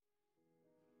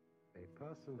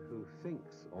person who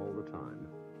thinks all the time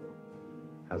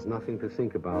has nothing to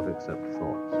think about except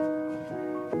thoughts.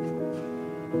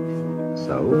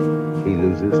 So he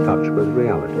loses touch with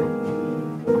reality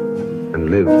and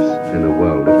lives in a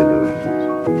world of illusions.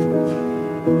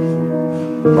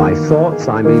 By thoughts,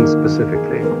 I mean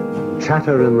specifically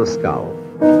chatter in the skull,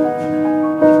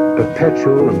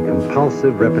 perpetual and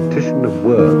compulsive repetition of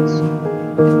words,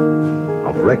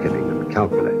 of reckoning and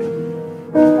calculating.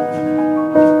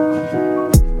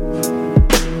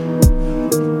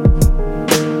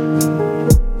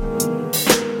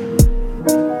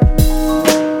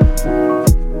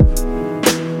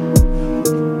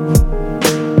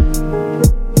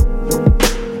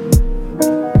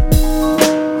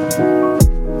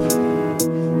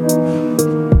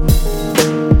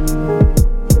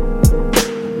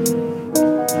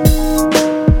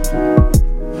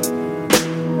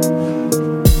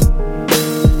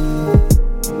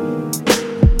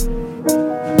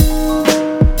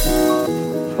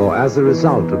 As a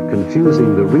result of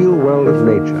confusing the real world of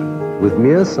nature with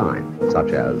mere signs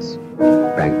such as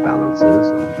bank balances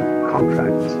or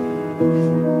contracts,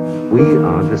 we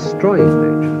are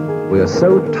destroying nature. We are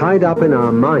so tied up in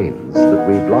our minds that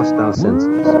we've lost our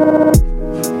senses.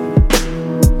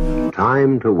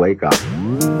 Time to wake up.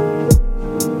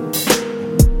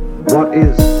 What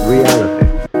is reality?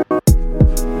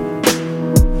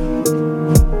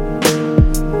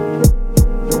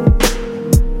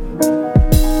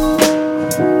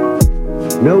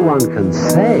 No one can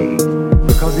say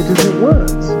because it isn't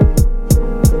words.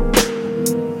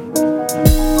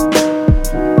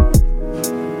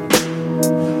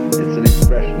 It's an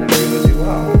expression of you as you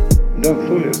are. Don't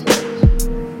fool yourselves.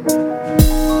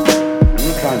 I'm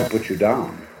not trying to put you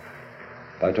down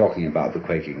by talking about the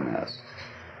quaking mass.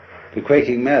 The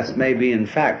quaking mass may be in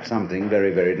fact something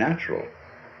very, very natural.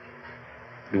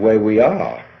 The way we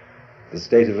are, the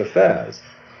state of affairs.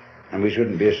 And we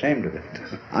shouldn't be ashamed of it.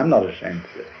 I'm not ashamed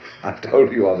of it. I've told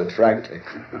you all it's frankly.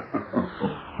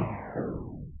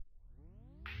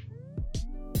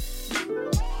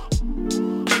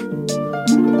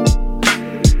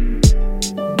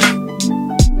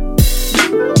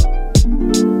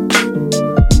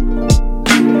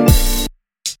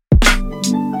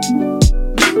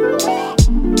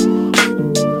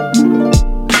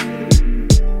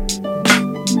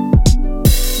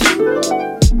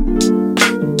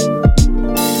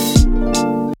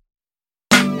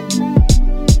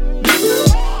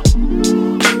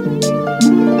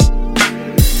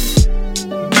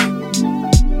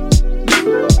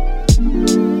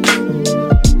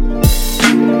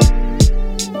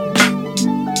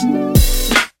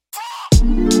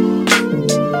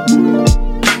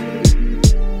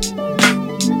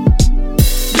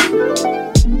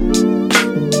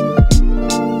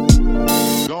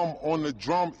 On the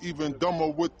drum, even dumber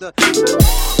with the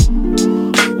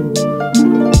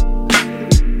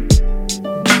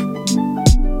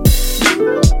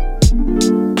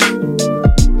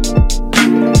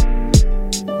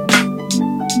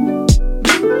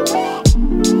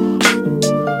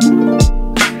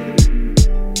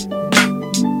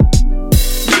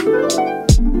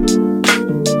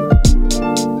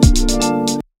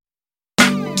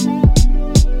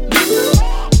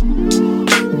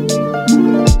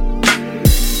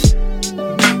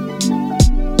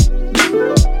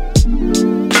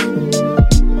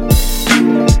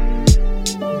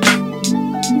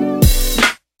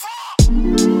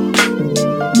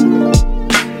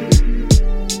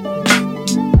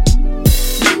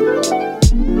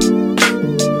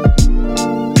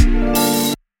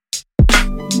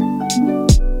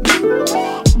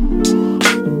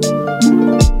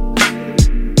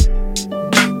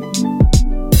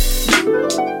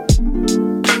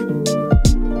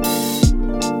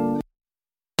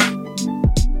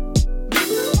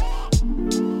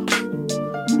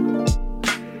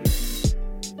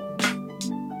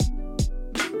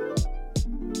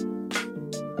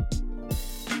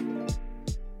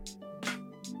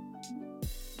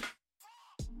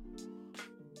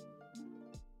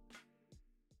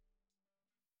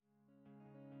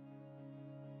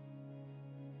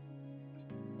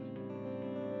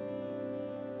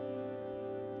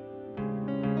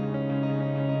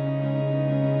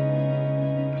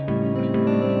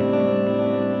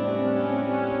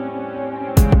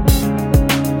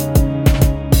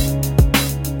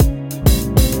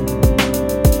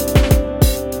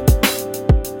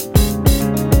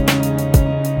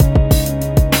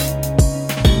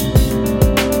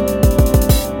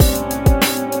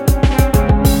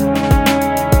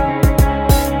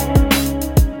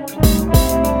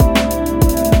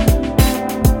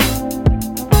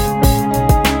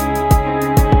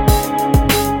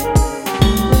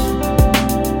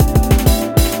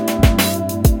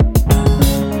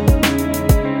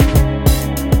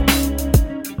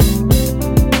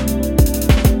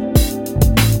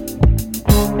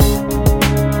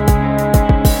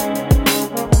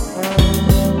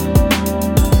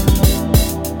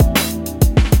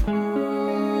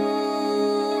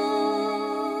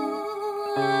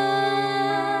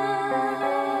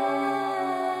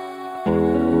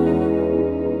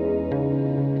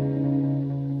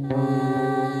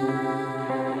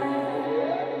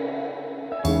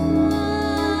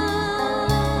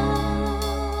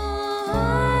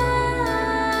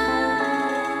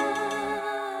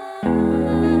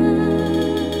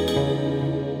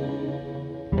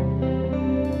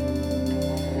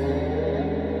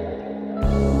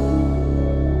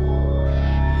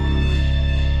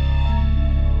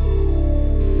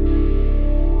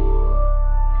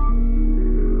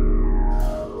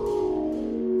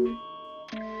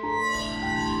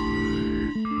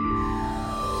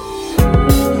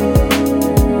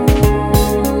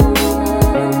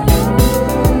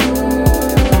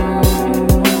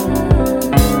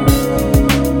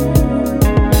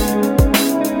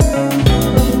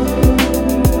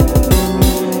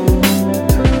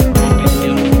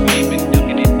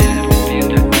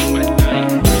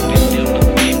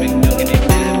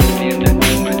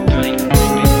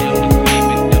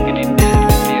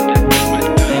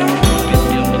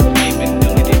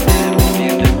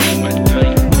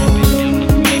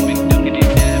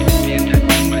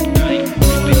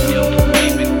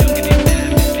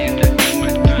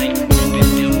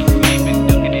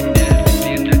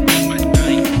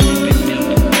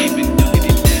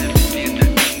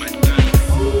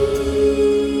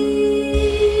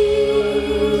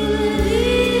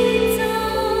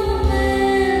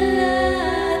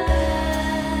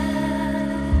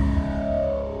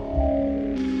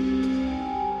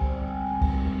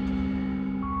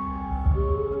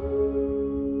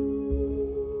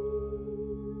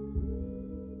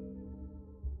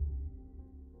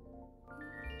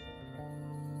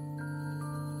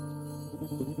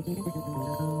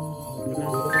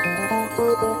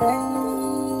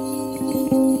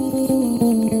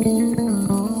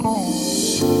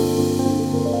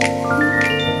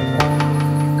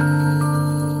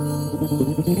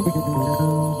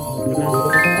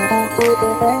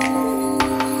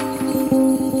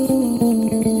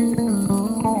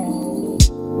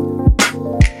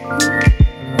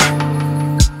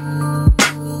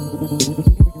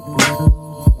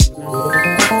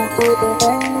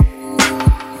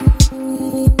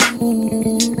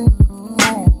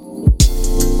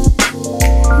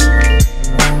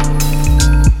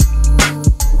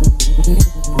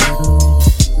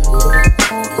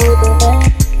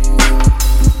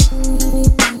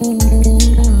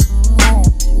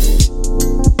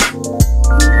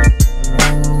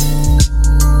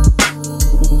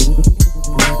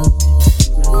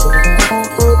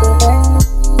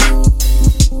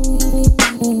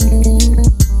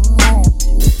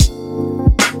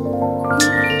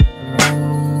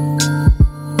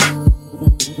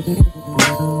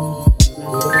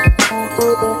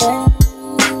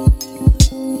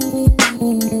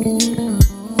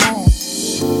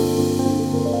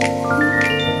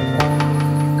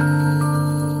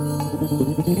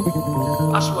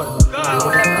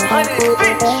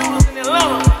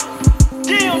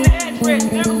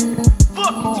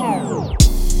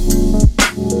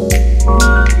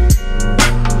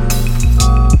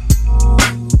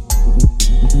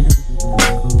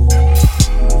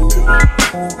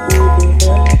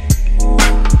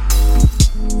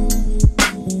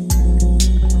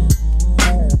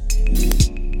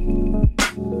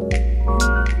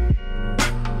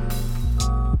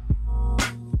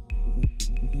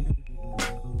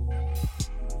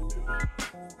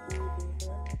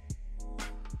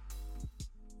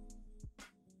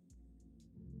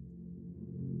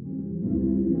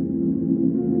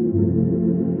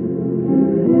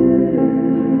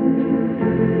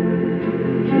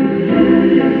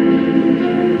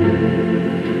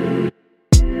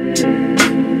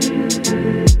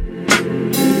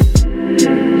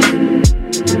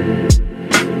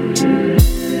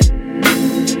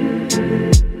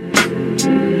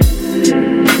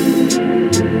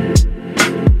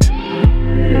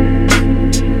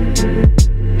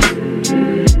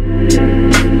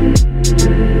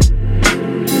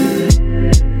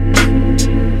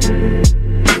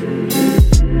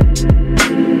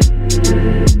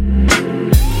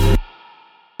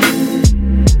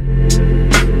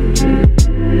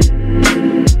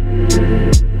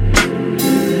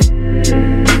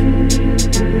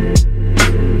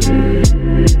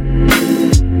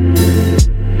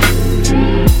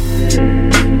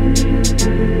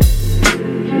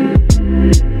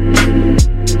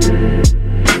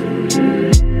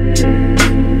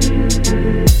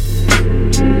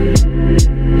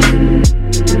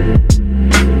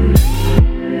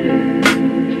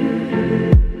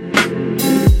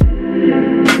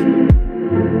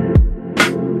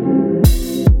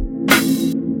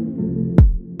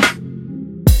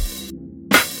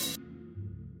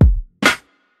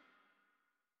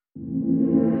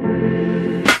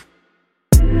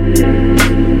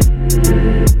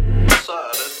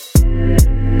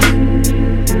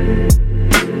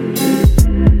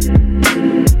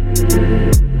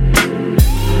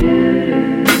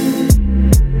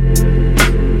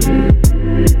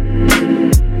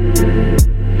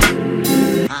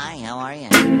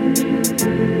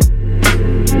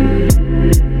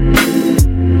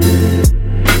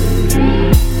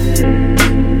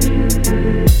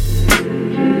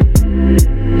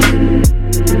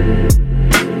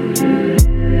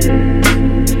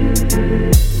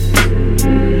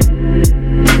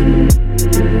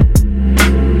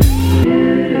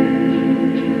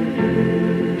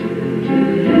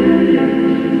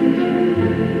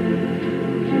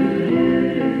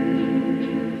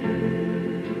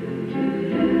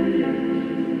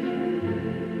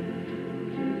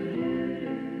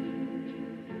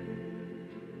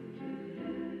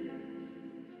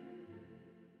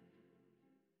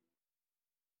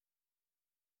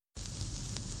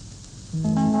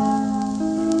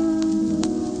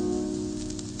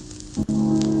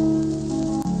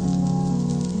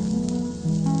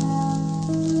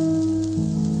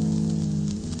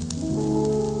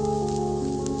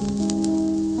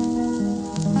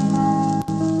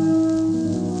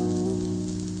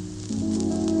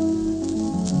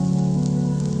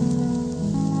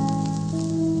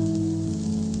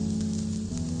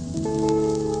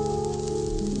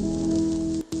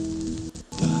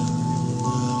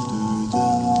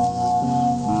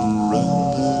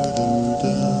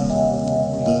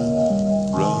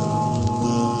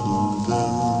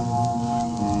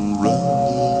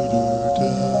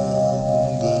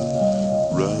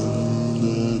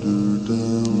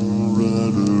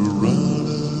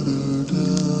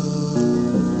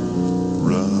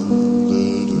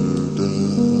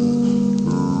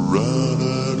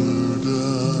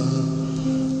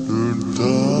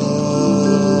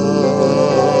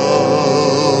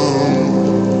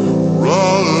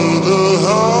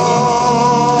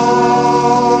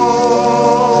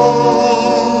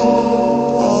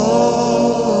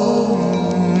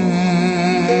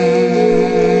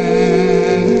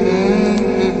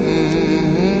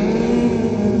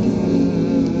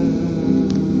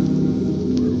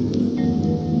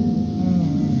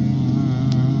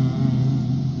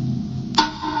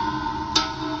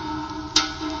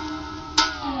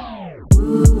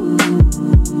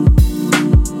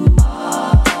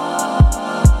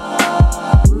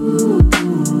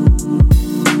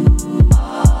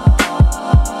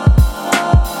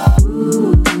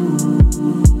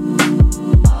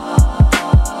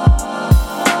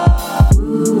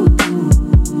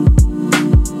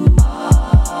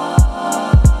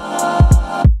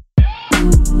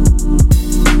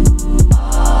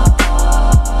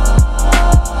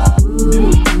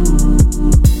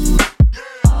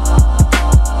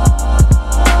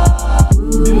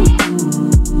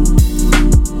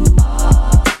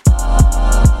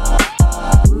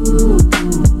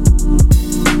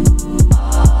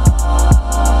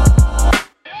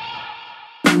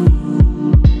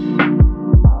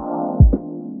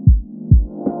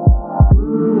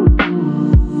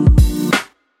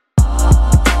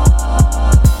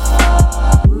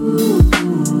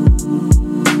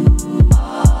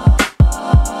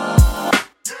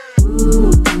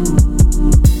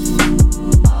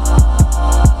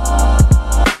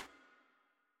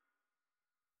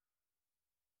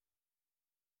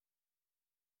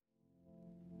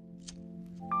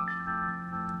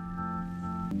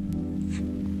We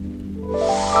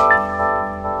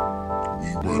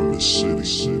run the city.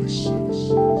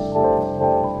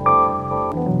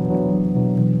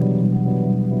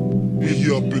 We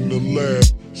up in the lab,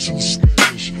 2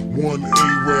 Spanish, 1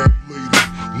 Arab lady,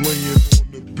 laying on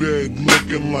the bed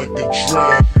looking like a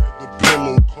drag. Had the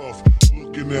pillow cuff,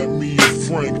 looking at me and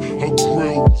Frank, her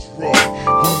grill was rough.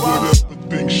 Who would ever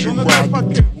think she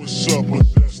rocked it? What's up, but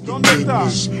that's the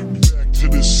business. Back to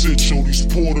the sitch, these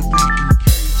Puerto Rican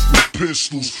kids with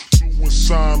pistols, doing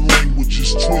sign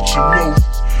languages, twitching noses,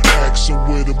 asking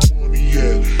where the money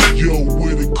at. Yo,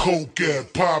 where the coke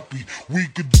at, Poppy? We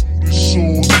could do this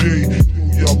all day.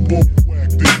 Yo, y'all both whack,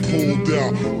 they pulled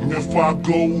out. And if I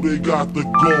go, they got the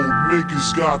go.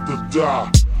 Niggas got to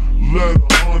die. Let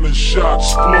 100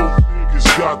 shots float.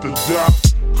 Niggas got to die.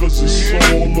 Cause it's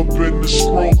all up in the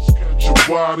scrolls. Catch your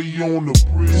body on the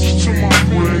bridge to my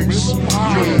rings.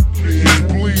 Yo, kids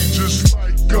bleed just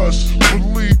like us.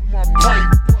 Believe my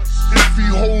pipe bust. If he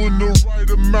holding the right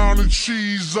amount of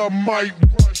cheese, I might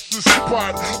rush the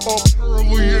spot up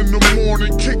early in the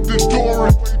morning. Kick the door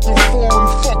and wait the phone.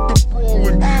 Fuck the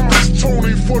brawling. It's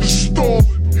Tony for the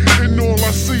stalling. And all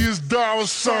I see is dollar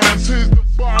signs. Here's the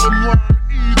bottom line.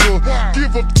 Either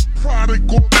give up the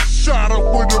product or the shot up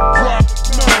with a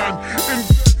product 9.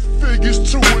 Invest figures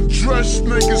to address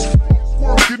niggas fuck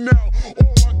working out.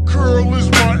 All I curl is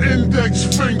my index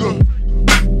finger.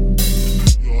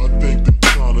 Yo, I think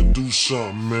they're trying to do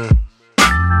something, man.